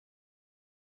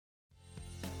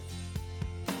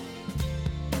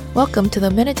Welcome to the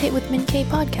Meditate with Min K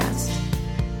podcast.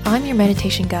 I'm your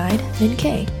meditation guide, Min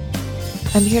K.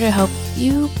 I'm here to help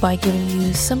you by giving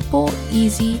you simple,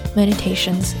 easy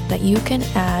meditations that you can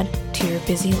add to your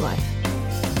busy life.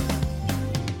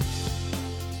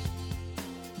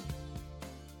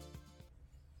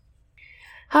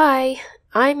 Hi,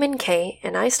 I'm Min K,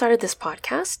 and I started this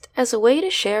podcast as a way to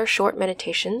share short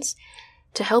meditations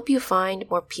to help you find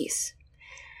more peace.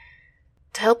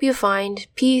 To help you find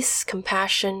peace,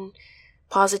 compassion,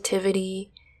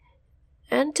 positivity,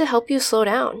 and to help you slow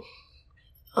down.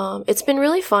 It's been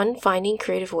really fun finding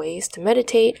creative ways to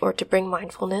meditate or to bring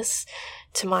mindfulness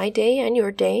to my day and your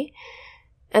day.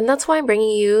 And that's why I'm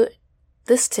bringing you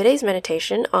today's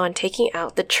meditation on taking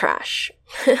out the trash.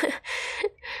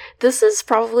 This is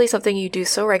probably something you do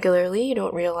so regularly you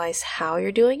don't realize how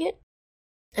you're doing it.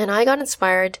 And I got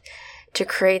inspired to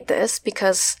create this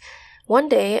because one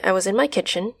day I was in my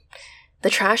kitchen. The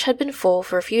trash had been full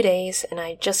for a few days and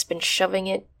I'd just been shoving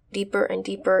it deeper and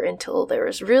deeper until there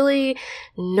was really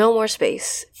no more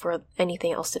space for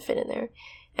anything else to fit in there.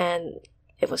 And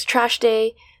it was trash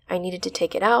day. I needed to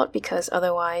take it out because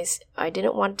otherwise I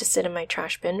didn't want it to sit in my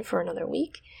trash bin for another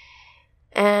week.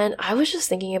 And I was just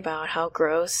thinking about how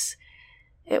gross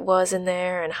it was in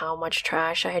there and how much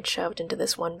trash I had shoved into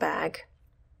this one bag.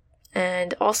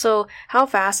 And also, how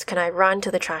fast can I run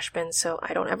to the trash bin so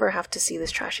I don't ever have to see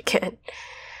this trash again?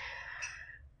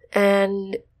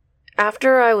 And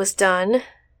after I was done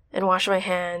and washed my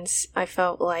hands, I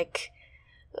felt like,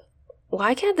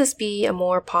 why can't this be a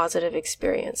more positive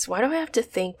experience? Why do I have to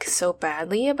think so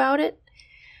badly about it?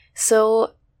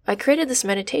 So I created this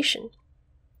meditation.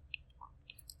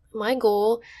 My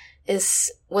goal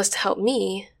was to help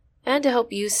me and to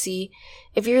help you see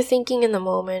if what you're thinking in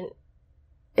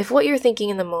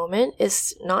the moment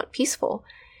is not peaceful.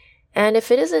 And if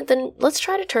it isn't, then let's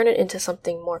try to turn it into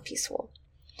something more peaceful.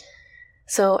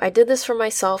 So I did this for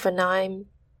myself, and now I'm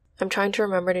trying to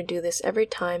remember to do this every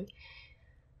time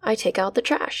I take out the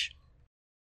trash.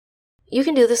 You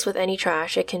can do this with any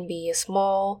trash. It can be the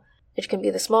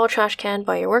small trash can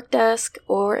by your work desk,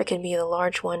 or it can be the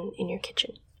large one in your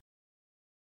kitchen.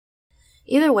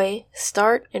 Either way,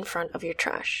 start in front of your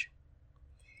trash.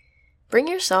 Bring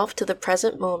yourself to the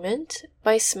present moment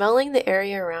by smelling the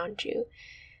area around you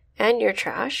and your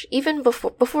trash, even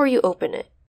before you open it.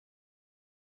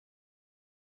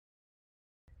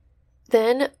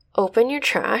 Then open your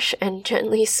trash and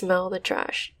gently smell the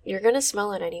trash. You're going to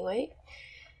smell it anyway.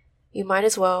 You might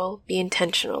as well be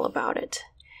intentional about it.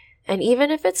 And even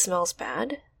if it smells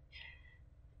bad,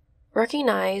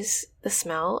 recognize the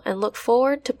smell and look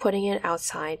forward to putting it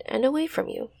outside and away from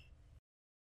you.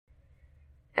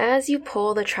 As you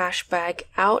pull the trash bag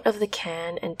out of the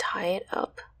can and tie it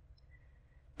up,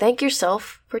 thank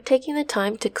yourself for taking the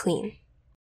time to clean.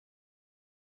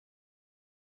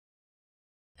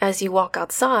 As you walk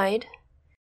outside,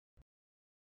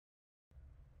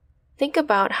 think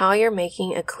about how you're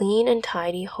making a clean and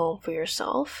tidy home for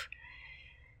yourself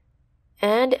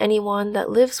and anyone that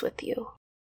lives with you.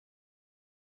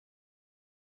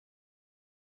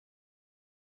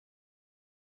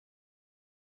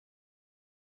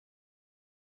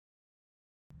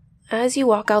 As you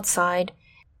walk outside,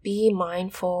 be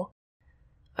mindful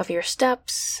of your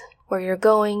steps, where you're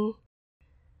going,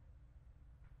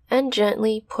 and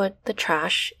gently put the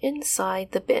trash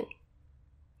inside the bin.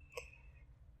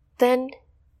 Then,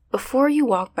 before you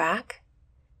walk back,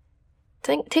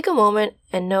 take a moment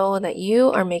and know that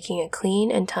you are making a clean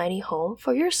and tidy home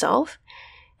for yourself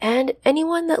and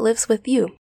anyone that lives with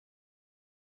you.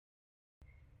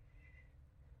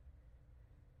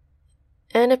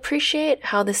 And appreciate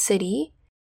how the city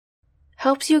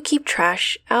helps you keep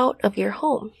trash out of your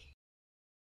home.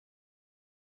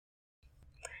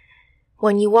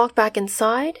 When you walk back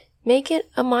inside, make it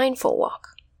a mindful walk.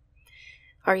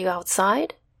 Are you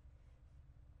outside?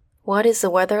 What is the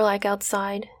weather like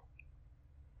outside?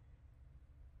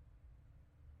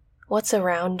 What's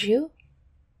around you?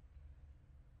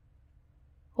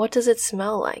 What does it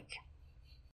smell like?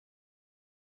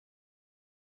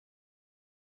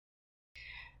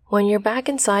 When you're back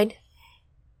inside,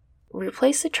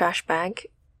 replace the trash bag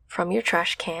from your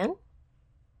trash can,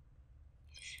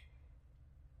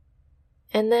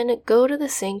 and then go to the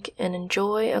sink and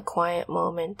enjoy a quiet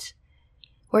moment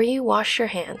where you wash your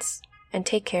hands and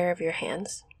take care of your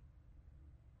hands.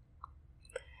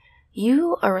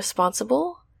 You are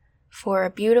responsible for a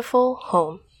beautiful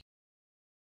home.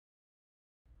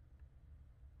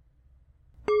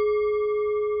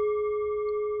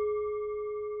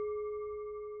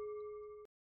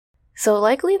 So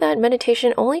likely that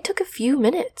meditation only took a few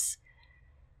minutes.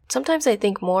 Sometimes I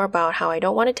think more about how I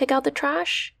don't want to take out the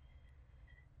trash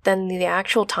than the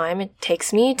actual time it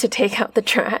takes me to take out the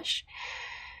trash.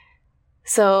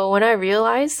 So when I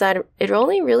realized that it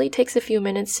only really takes a few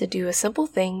minutes to do a simple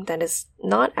thing that is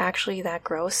not actually that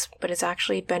gross, but is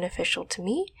actually beneficial to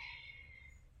me,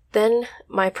 then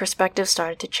my perspective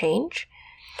started to change.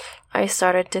 I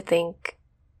started to think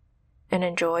and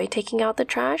enjoy taking out the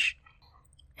trash,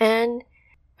 and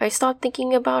I stopped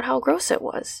thinking about how gross it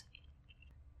was.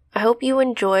 I hope you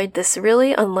enjoyed this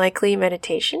really unlikely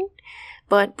meditation,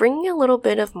 but bringing a little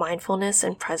bit of mindfulness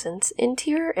and presence into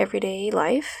your everyday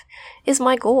life is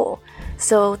my goal.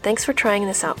 So thanks for trying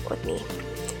this out with me.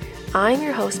 I'm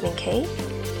your host, Min Kay,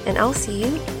 and I'll see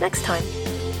you next time.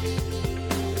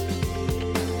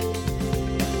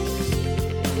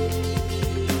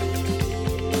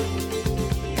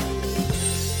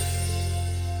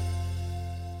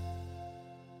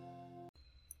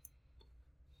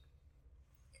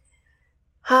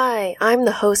 Hi, I'm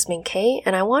the host, Min Kay,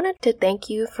 and I wanted to thank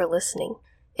you for listening.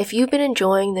 If you've been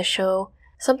enjoying the show,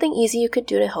 something easy you could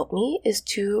do to help me is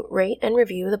to rate and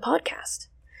review the podcast.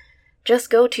 Just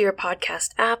go to your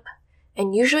podcast app,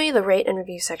 and usually the rate and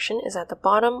review section is at the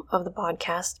bottom of the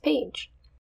podcast page.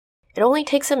 It only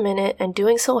takes a minute, and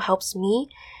doing so helps me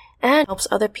and helps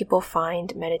other people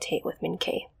find Meditate with Min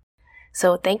Kay.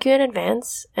 So thank you in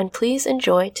advance, and please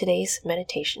enjoy today's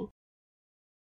meditation.